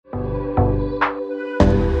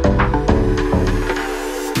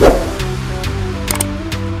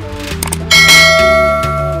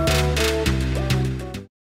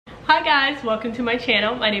guys, welcome to my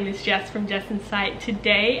channel. My name is Jess from Jess InSight.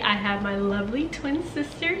 Today I have my lovely twin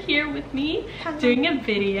sister here with me doing a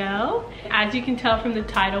video. As you can tell from the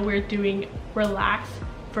title, we're doing relax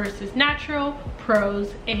versus natural,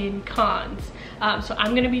 pros and cons. So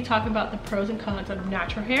I'm going to be talking about the pros and cons of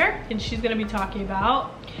natural hair, and she's going to be talking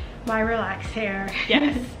about my relaxed hair.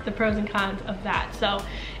 Yes, the pros and cons of that. So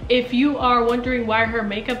if you are wondering why her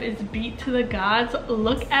makeup is beat to the gods,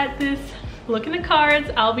 look at this. Look in the cards.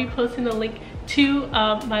 I'll be posting the link to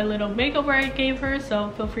my little makeover I gave her, so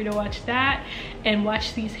feel free to watch that and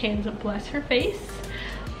watch these hands bless her face.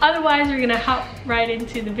 Otherwise, we're gonna hop right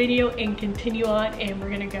into the video and continue on, and we're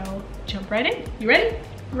gonna go jump right in. You ready?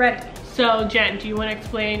 Ready. So Jen, do you want to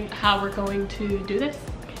explain how we're going to do this?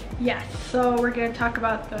 Yes, so we're going to talk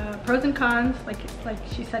about the pros and cons, like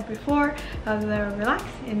she said before, of the relaxed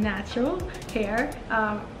and natural hair.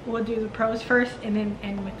 We'll do the pros first and then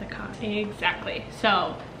end with the cons. Exactly.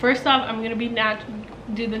 So first off, I'm going to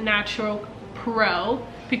do the natural pro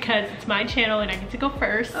because it's my channel and I get to go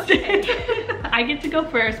first. Okay. I get to go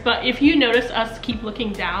first, but if you notice us keep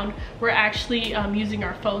looking down, we're actually using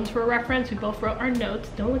our phones for reference. We both wrote our notes.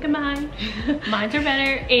 Don't look at mine. Mine's are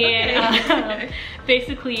better. And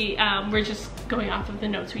basically, we're just going off of the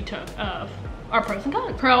notes we took of our pros and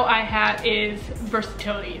cons. Pro I have is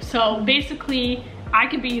versatility. So basically, I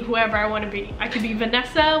could be whoever I want to be. I could be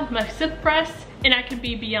Vanessa with my silk press, and I could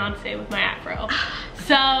be Beyonce with my afro.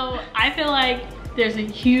 So I feel like there's a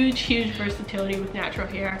huge versatility with natural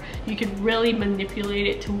hair. You can really manipulate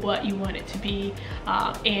it to what you want it to be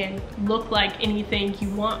and look like anything you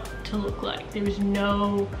want to look like. There's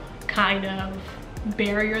no kind of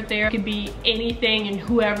barrier there. It could be anything and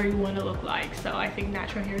whoever you want to look like. So I think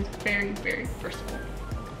natural hair is very versatile.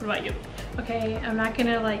 What about you? Okay, I'm not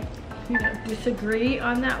gonna disagree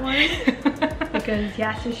on that one because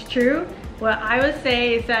yes, it's true. What I would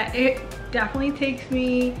say is that it definitely takes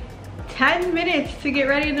me 10 minutes to get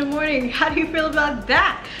ready in the morning. How do you feel about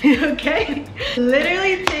that? Okay,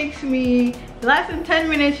 literally takes me less than 10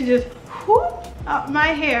 minutes to just whoop up my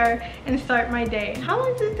hair and start my day. How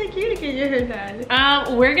long does it take you to get your hair done?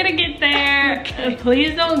 We're gonna get there. Okay.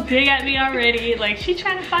 Please don't dig at me already. Like, she's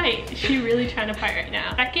trying to fight. She really trying to fight right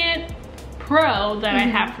now. Second pro that I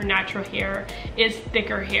have for natural hair is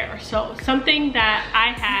thicker hair. So something that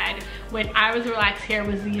I had when I was relaxed hair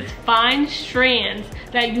was these fine strands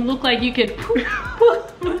that you look like you could poof,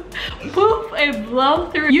 poof, poof, and blow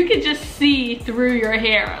through. You could just see through your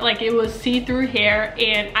hair. Like, it was see-through hair,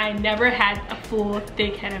 and I never had a full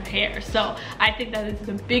thick head of hair. So I think that is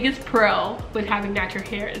the biggest pro with having natural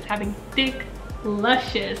hair, is having thick,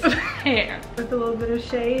 luscious hair. With a little bit of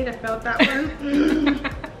shade, I felt that one.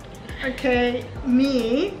 Okay,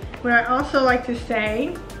 what I also like to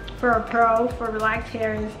say for a pro for relaxed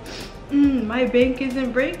hair is my bank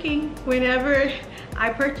isn't breaking. Whenever I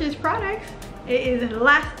purchase products, it is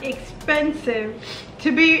less expensive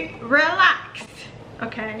to be relaxed.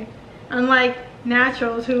 Okay, unlike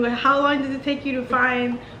naturals, how long does it take you to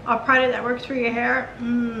find a product that works for your hair?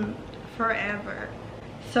 Forever.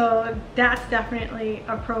 So that's definitely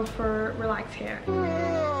a pro for relaxed hair.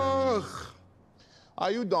 Are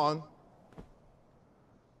you done?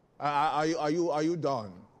 Are you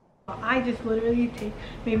done? I just literally take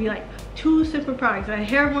maybe like 2 simple products, a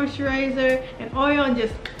hair moisturizer and oil, and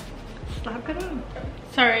just slap it on.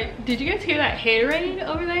 Sorry, did you guys hear that haterade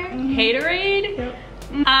over there? Haterade? Yep.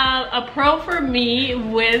 A pro for me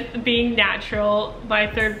with being natural, my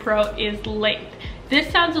third pro is length.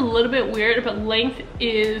 This sounds a little bit weird, but length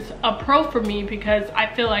is a pro for me because I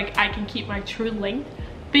feel like I can keep my true length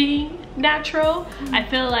being natural. I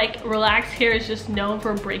feel like relaxed hair is just known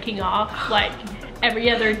for breaking off like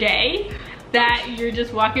every other day, that you're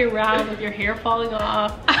just walking around with your hair falling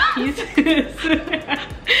off, pieces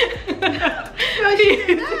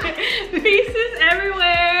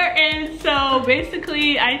everywhere. And so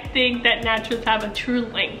basically I think that naturals have a true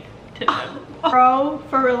length to them. Pro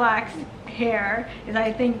for relaxed hair is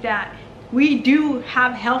I think that we do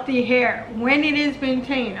have healthy hair when it is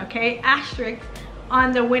maintained. Okay, asterisk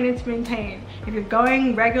on the when it's maintained. If you're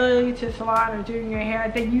going regularly to salon or doing your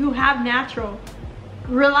hair, then you have naturally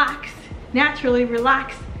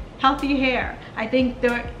relaxed, healthy hair. I think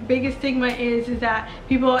the biggest stigma is that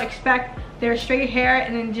people expect their straight hair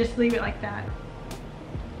and then just leave it like that.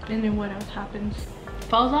 And then what else happens?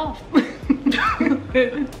 Falls off.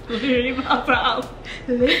 Literally falls off.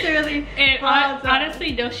 Literally. And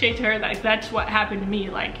honestly, no shade to her, like that's what happened to me.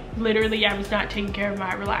 Like literally I was not taking care of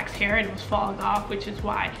my relaxed hair and it was falling off, which is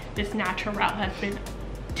why this natural route has been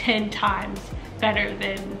 10 times better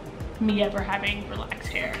than me ever having relaxed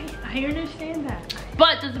hair. I understand that.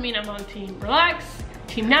 But doesn't mean I'm on team relax.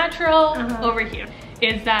 team natural over here,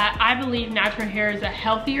 is that I believe natural hair is a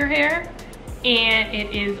healthier hair and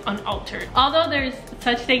it is unaltered. Although there's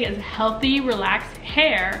such thing as healthy, relaxed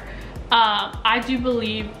hair, I do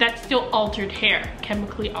believe that's still altered hair,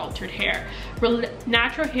 chemically altered hair.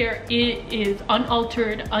 Natural hair, it is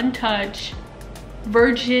unaltered, untouched,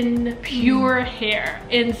 virgin, pure hair.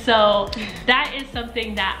 And so that is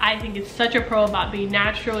something that I think is such a pro about being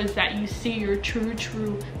natural, is that you see your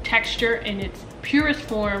true texture in its purest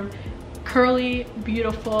form, curly,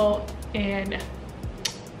 beautiful, and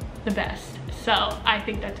the best. So I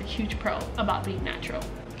think that's a huge pro about being natural.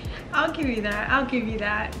 I'll give you that, I'll give you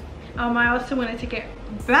that. I also wanted to get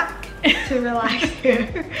back to relax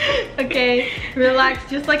hair. Okay, relax,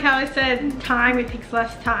 just like how I said, time, it takes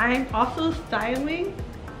less time. Also styling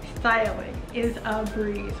is a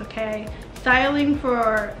breeze, okay? Styling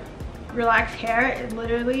for relaxed hair, it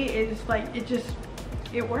literally is like,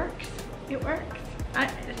 it works. It works.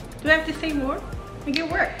 Do I have to say more? Like, it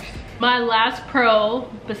works. My last pro,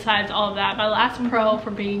 besides all of that, my last pro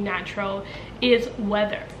for being natural is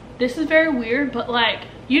weather. This is very weird, but like,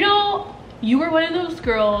 you know, you were one of those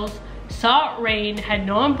girls, saw it rain, had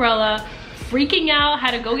no umbrella, freaking out,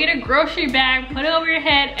 had to go get a grocery bag, put it over your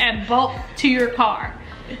head, and bolt to your car.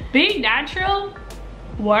 Being natural,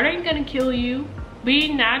 water ain't gonna kill you.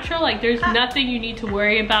 Being natural, like, there's nothing you need to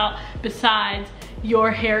worry about besides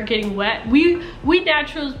your hair getting wet. We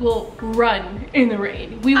naturals will run in the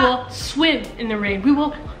rain. We will swim in the rain. We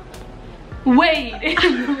will wade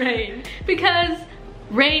in the rain, because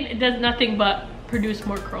rain does nothing but produce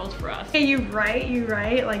more curls for us. Hey, you're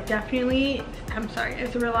right. Like, definitely, I'm sorry,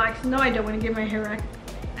 it's relaxed. No, I don't want to get my hair wet.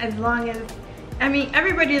 As long as, I mean,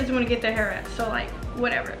 everybody doesn't want to get their hair wet, so like,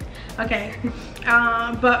 whatever. Okay,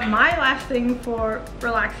 but my last thing for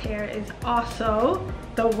relaxed hair is also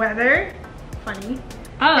the weather. Funny.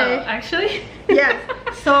 Oh, okay. Actually? Yes.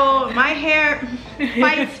 So my hair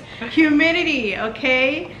fights humidity,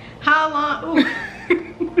 okay? How long? Ooh.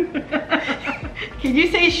 Can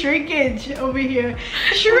you say shrinkage over here?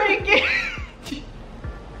 Shrinkage.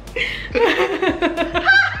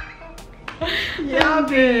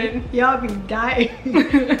 Y'all be dying.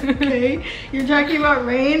 Okay? You're talking about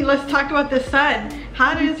rain. Let's talk about the sun.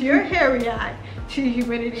 How does your hair react to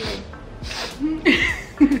humidity?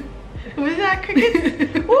 Was that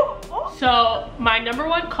crickets? So my number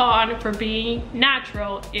one con for being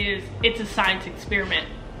natural is it's a science experiment.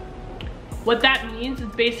 What that means is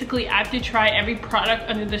basically I have to try every product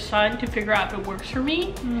under the sun to figure out if it works for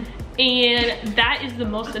me. And that is the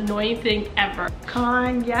most annoying thing ever.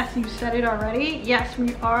 Con, yes, you said it already. Yes,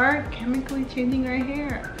 we are chemically changing our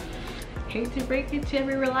hair. Hate to break it to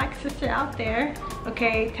every relaxed sister out there.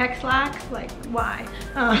 Okay, Thnx, like, why?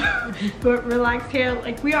 But relaxed hair,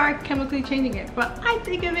 like, we are chemically changing it. But I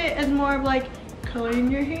think of it as more of like coloring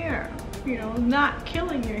your hair. You know, not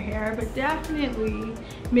killing your hair, but definitely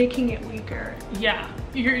making it weaker. Yeah,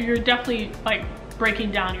 you're definitely like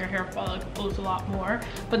breaking down your hair follicles a lot more,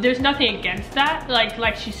 but there's nothing against that.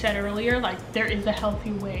 Like she said earlier, like, there is a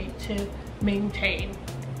healthy way to maintain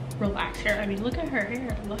relaxed hair. I mean, look at her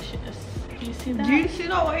hair, luscious. Do you see that? Do you see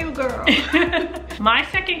that wave, girl? My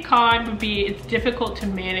second con would be it's difficult to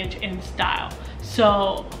manage and style.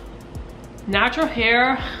 So natural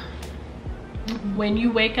hair, when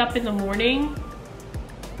you wake up in the morning,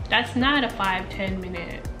 that's not a 5-10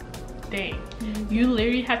 minute thing. You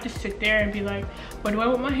literally have to sit there and be like, what do I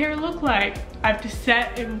want my hair to look like? I have to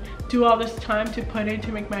set and do all this time to put in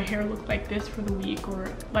to make my hair look like this for the week, or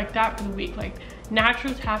like that for the week. Like,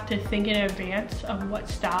 naturals have to think in advance of what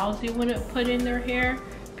styles they want to put in their hair,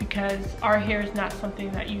 because our hair is not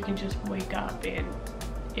something that you can just wake up and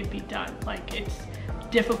it be done. Like, it's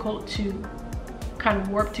difficult to kind of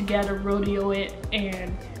work together, rodeo it,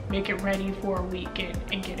 and make it ready for a week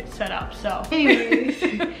and get it set up. So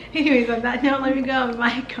anyways, on that note, let me go.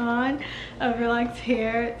 My con of relaxed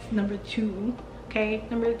hair, it's number 2. Okay,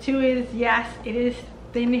 number 2 is, yes, it is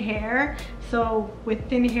thin hair. So with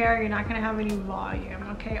thin hair, you're not gonna have any volume.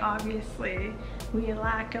 Okay, obviously we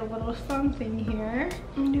lack a little something here.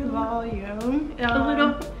 Volume, a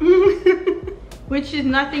little. Which is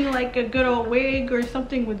nothing like a good old wig or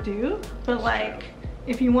something would do, but like,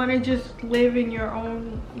 if you want to just live in your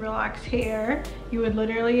own relaxed hair, you would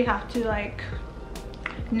literally have to like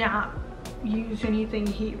not use anything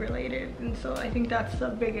heat related. And so I think that's the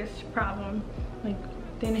biggest problem. Like,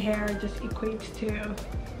 thin hair just equates to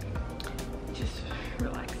just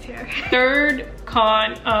relaxed hair. Third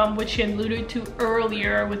Con, which she alluded to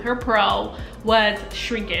earlier with her pro, was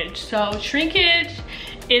shrinkage. So shrinkage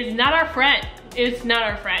is not our friend. It's not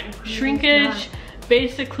our friend. Shrinkage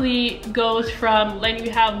basically goes from letting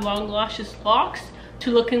you have long luscious locks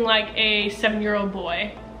to looking like a 7-year-old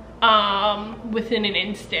boy within an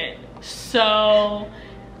instant. So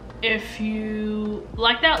if you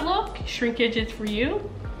like that look, shrinkage is for you.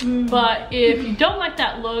 But if you don't like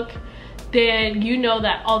that look, then you know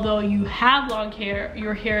that although you have long hair,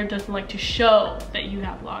 your hair doesn't like to show that you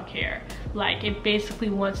have long hair. Like, it basically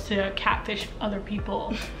wants to catfish other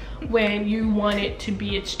people when you want it to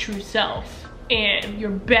be its true self, and you're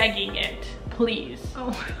begging it, please. Oh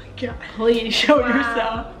my god. Please show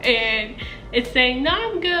yourself. And it's saying, no,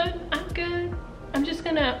 I'm good. I'm just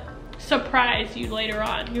gonna surprise you later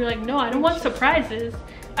on. You're like, no, I don't want surprises.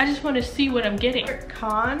 I just want to see what I'm getting.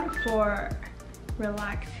 Con for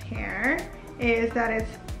relaxed hair is that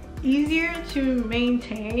it's easier to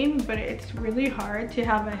maintain, but it's really hard to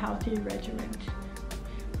have a healthy regimen,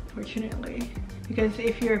 unfortunately, because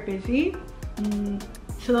if you're busy,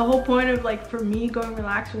 so the whole point of, like, for me going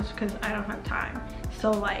relaxed was because I don't have time.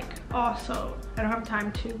 So, like, also I don't have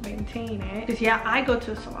time to maintain it, because yeah, I go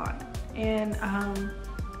to a salon and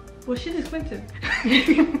well, she's expensive.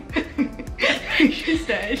 She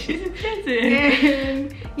said she's expensive.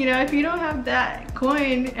 And you know, if you don't have that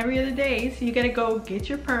coin every other day, so you gotta go get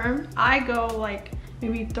your perm. I go like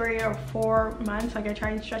maybe 3 or 4 months. Like, I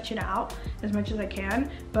try and stretch it out as much as I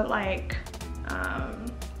can, but like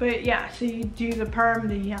but yeah, so you do the perm,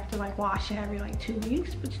 then you have to like wash it every like 2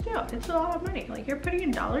 weeks, but still, it's a lot of money. Like, you're putting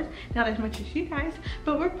in dollars, not as much as you guys,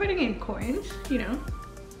 but we're putting in coins, you know.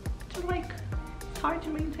 So like, it's hard to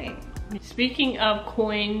maintain. Speaking of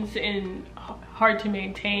coins and hard to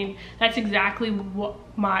maintain, that's exactly what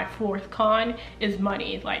my 4th con is: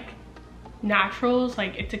 money. Like, naturals,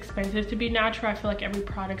 like, it's expensive to be natural. I feel like every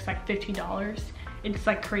product's like $50. It's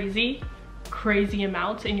like crazy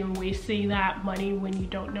amounts, and you're wasting that money when you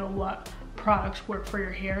don't know what products work for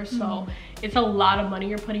your hair. So it's a lot of money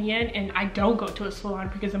you're putting in, and I don't go to a salon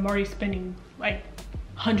because I'm already spending like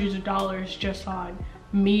hundreds of dollars just on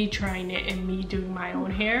me trying it and me doing my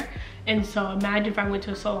own hair. And so imagine if I went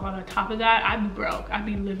to a salon on top of that, I'd be broke. I'd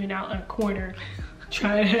be living out in a corner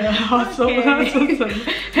trying to hustle some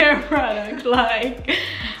hair product. Like,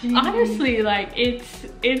 honestly, like,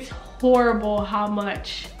 it's horrible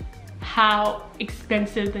how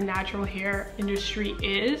expensive the natural hair industry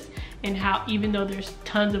is, and how even though there's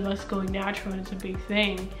tons of us going natural and it's a big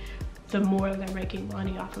thing, the more they're making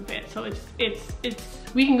money off of it. So it's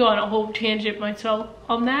we can go on a whole tangent myself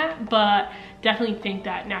on that, but definitely think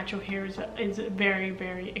that natural hair is very,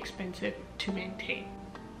 very expensive to maintain.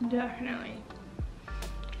 Definitely.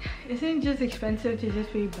 Isn't it just expensive to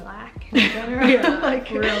just be black in general? Yeah, like,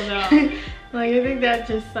 for real though. Like, I think that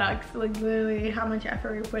just sucks. Like, literally how much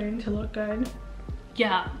effort we put in to look good.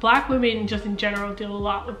 Yeah, black women just in general deal a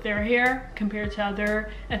lot with their hair compared to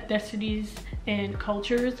other ethnicities and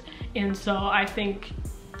cultures, and so I think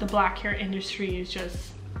the black hair industry is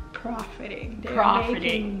just profiting.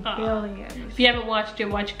 Making billions. If you haven't watched it,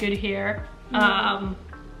 watch Good Hair.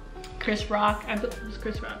 Chris Rock, it was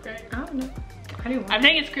Chris Rock, right? I don't know. I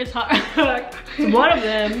think it's Chris Rock. One of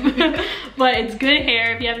them. But it's Good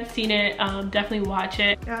Hair. If you haven't seen it, definitely watch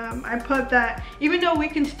it. I put that even though we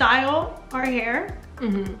can style our hair,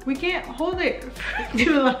 we can't hold it for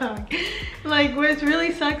too long. Like, what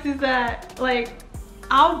really sucks is that, like,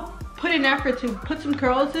 I'll put an effort to put some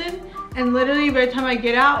curls in, and literally by the time I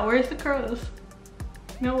get out, where's the curls?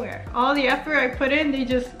 Nowhere. All the effort I put in, they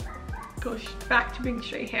just go back to being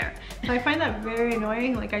straight hair. So I find that very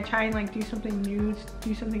annoying. Like, I try and like do something new,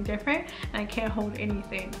 do something different, and I can't hold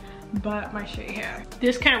anything but my straight hair.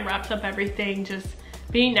 This kind of wraps up everything. Just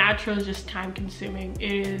being natural is just time consuming.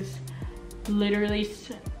 It is literally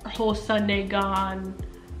a whole Sunday gone.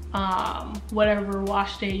 Whatever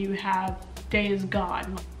wash day you have, day is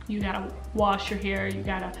gone. You gotta wash your hair, you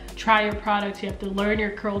gotta try your products, you have to learn your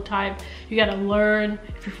curl type, you gotta learn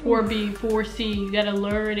if you're 4B, 4C, you gotta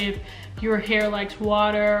learn if your hair likes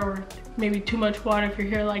water, or maybe too much water, if your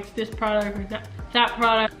hair likes this product or that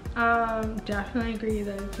product. Definitely agree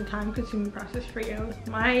that it's a time-consuming process for you.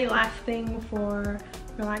 My last thing for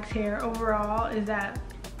relaxed hair overall is that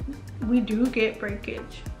we do get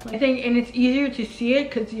breakage. I think, and it's easier to see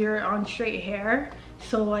it because you're on straight hair.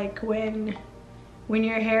 So like when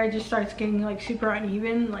your hair just starts getting like super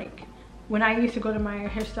uneven, like when I used to go to my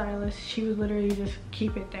hairstylist, she would literally just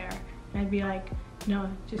keep it there. And I'd be like, no,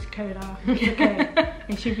 just cut it off, it's okay.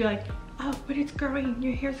 And she'd be like, oh, but it's growing,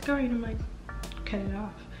 your hair's growing. I'm like, cut it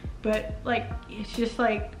off. But like, it's just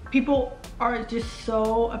like, people are just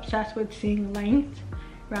so obsessed with seeing length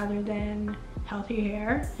rather than healthy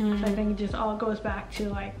hair. So I think it just all goes back to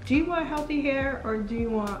like, do you want healthy hair, or do you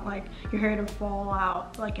want like your hair to fall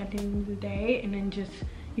out like at the end of the day, and then just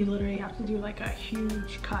you literally have to do like a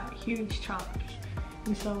huge cut, huge chops,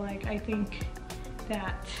 And so like I think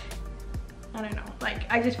that, I don't know,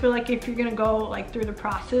 like I just feel like if you're gonna go like through the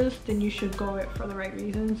process, then you should go it for the right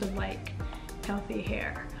reasons of like healthy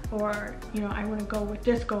hair, or you know, I want to go with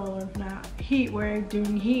this goal of not heat, we're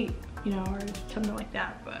doing heat, you know, or something like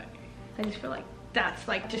that. But I just feel like that's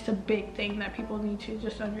like just a big thing that people need to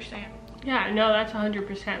just understand. Yeah, no, that's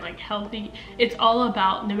 100% like healthy. It's all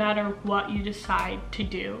about, no matter what you decide to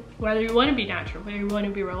do, whether you want to be natural, whether you want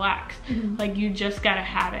to be relaxed, like you just gotta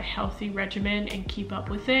have a healthy regimen and keep up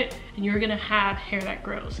with it, and you're gonna have hair that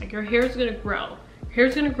grows. Like your hair is gonna grow. Your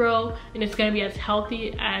hair's gonna grow, and it's gonna be as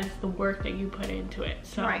healthy as the work that you put into it.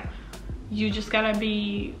 So you just gotta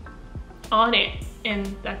be on it, and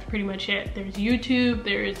that's pretty much it. There's YouTube,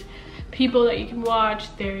 there's people that you can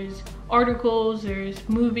watch, there's articles, there's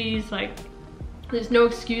movies. Like there's no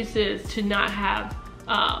excuses to not have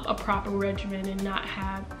a proper regimen and not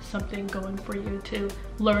have something going for you to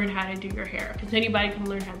learn how to do your hair, because anybody can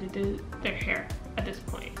learn how to do their hair at this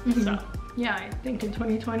point. So yeah, I think in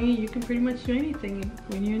 2020 you can pretty much do anything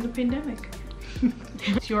when you're in the pandemic.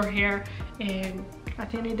 It's your hair, and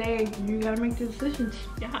at the end of the day you gotta make the decisions.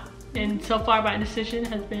 Yeah, and so far my decision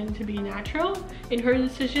has been to be natural, and her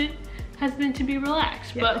decision has been to be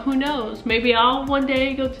relaxed. But who knows, maybe I'll one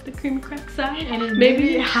day go to the cream crack side, and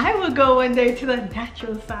maybe I will go one day to the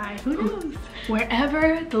natural side. Who knows?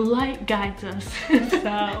 Wherever the light guides us.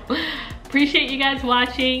 So appreciate you guys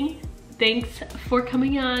watching. Thanks for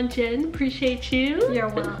coming on, Jen. Appreciate you. You're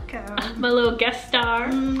welcome. My little guest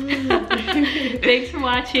star. Thanks for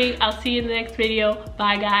watching. I'll see you in the next video.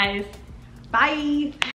 Bye guys. Bye.